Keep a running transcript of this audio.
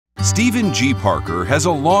Stephen G. Parker has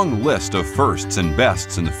a long list of firsts and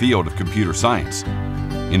bests in the field of computer science.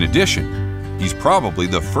 In addition, he's probably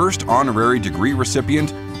the first honorary degree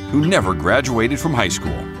recipient who never graduated from high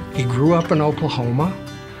school. He grew up in Oklahoma,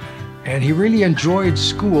 and he really enjoyed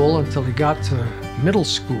school until he got to middle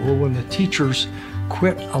school when the teachers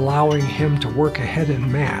quit allowing him to work ahead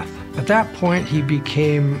in math. At that point, he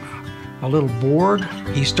became a little bored.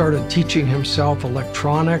 He started teaching himself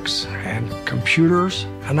electronics and computers,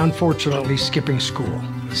 and unfortunately skipping school.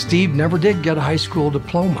 Steve never did get a high school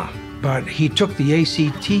diploma, but he took the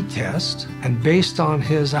ACT test, and based on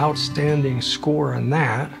his outstanding score in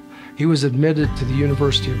that, he was admitted to the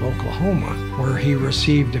University of Oklahoma, where he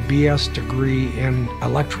received a BS degree in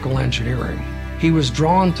electrical engineering. He was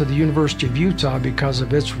drawn to the University of Utah because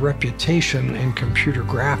of its reputation in computer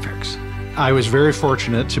graphics. I was very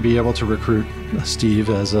fortunate to be able to recruit Steve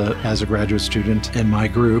as a graduate student in my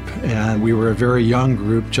group, and we were a very young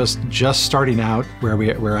group, just starting out,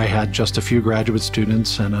 where I had just a few graduate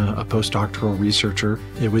students and a postdoctoral researcher.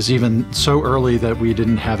 It was even so early that we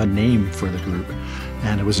didn't have a name for the group.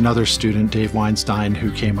 And it was another student, Dave Weinstein,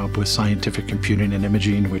 who came up with scientific computing and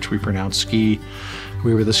imaging, which we pronounce SCI.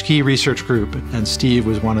 We were the SCI research group, and Steve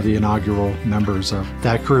was one of the inaugural members of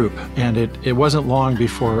that group. And it wasn't long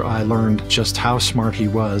before I learned just how smart he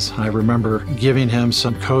was. I remember giving him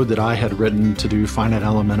some code that I had written to do finite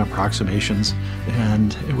element approximations,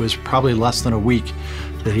 and it was probably less than a week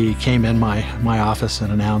that he came in my office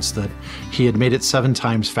and announced that he had made it 7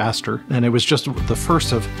 times faster. And it was just the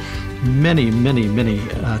first of many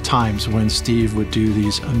times when Steve would do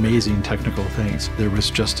these amazing technical things. There was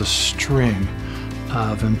just a string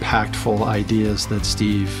of impactful ideas that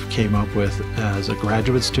Steve came up with as a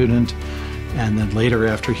graduate student. And then later,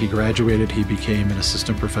 after he graduated, he became an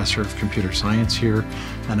assistant professor of computer science here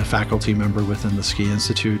and a faculty member within the SCI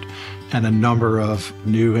Institute, and a number of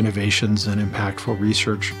new innovations and impactful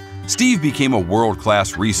research. Steve became a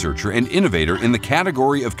world-class researcher and innovator in the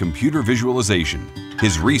category of computer visualization.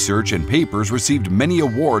 His research and papers received many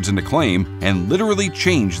awards and acclaim and literally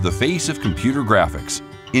changed the face of computer graphics.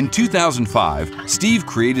 In 2005, Steve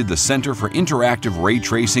created the Center for Interactive Ray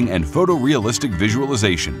Tracing and Photorealistic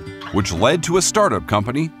Visualization, which led to a startup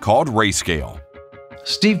company called Rayscale.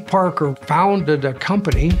 Steve Parker founded a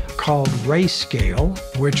company called Rayscale,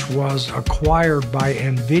 which was acquired by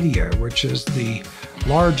NVIDIA, which is the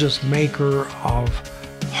largest maker of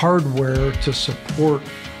hardware to support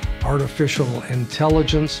artificial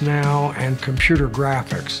intelligence now and computer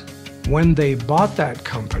graphics. When they bought that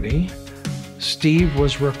company, Steve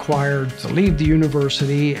was required to leave the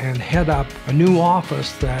university and head up a new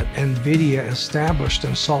office that NVIDIA established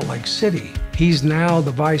in Salt Lake City. He's now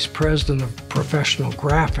the vice president of professional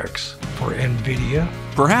graphics for NVIDIA.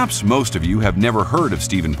 Perhaps most of you have never heard of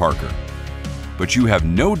Stephen Parker, but you have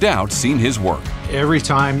no doubt seen his work. Every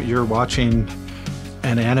time you're watching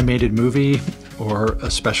an animated movie or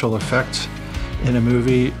a special effect in a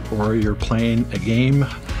movie, or you're playing a game,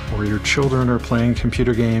 or your children are playing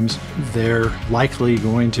computer games, they're likely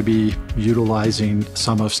going to be utilizing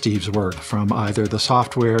some of Steve's work from either the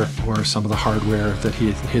software or some of the hardware that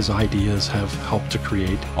his ideas have helped to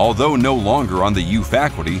create. Although no longer on the U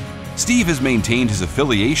faculty, Steve has maintained his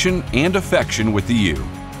affiliation and affection with the U.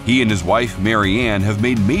 He and his wife, Mary Ann, have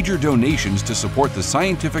made major donations to support the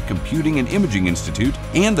Scientific Computing and Imaging Institute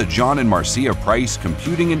and the John and Marcia Price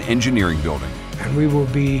Computing and Engineering Building. And we will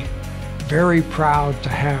be very proud to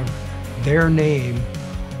have their name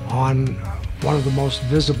on one of the most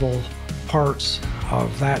visible parts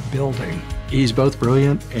of that building. He's both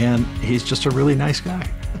brilliant and he's just a really nice guy.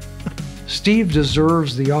 Steve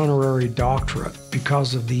deserves the honorary doctorate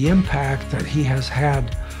because of the impact that he has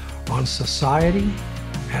had on society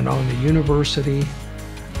and on the university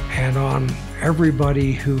and on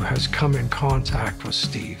everybody who has come in contact with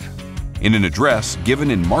Steve. In an address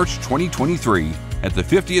given in March 2023, at the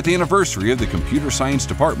 50th anniversary of the Computer Science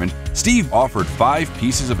Department, Steve offered 5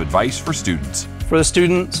 pieces of advice for students. For the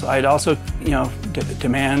students, I'd also,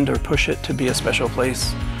 demand or push it to be a special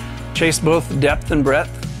place. Chase both depth and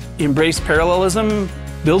breadth. Embrace parallelism.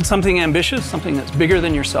 Build something ambitious, something that's bigger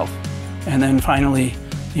than yourself. And then finally,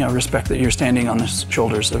 respect that you're standing on the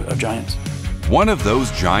shoulders of giants. One of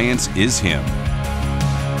those giants is him.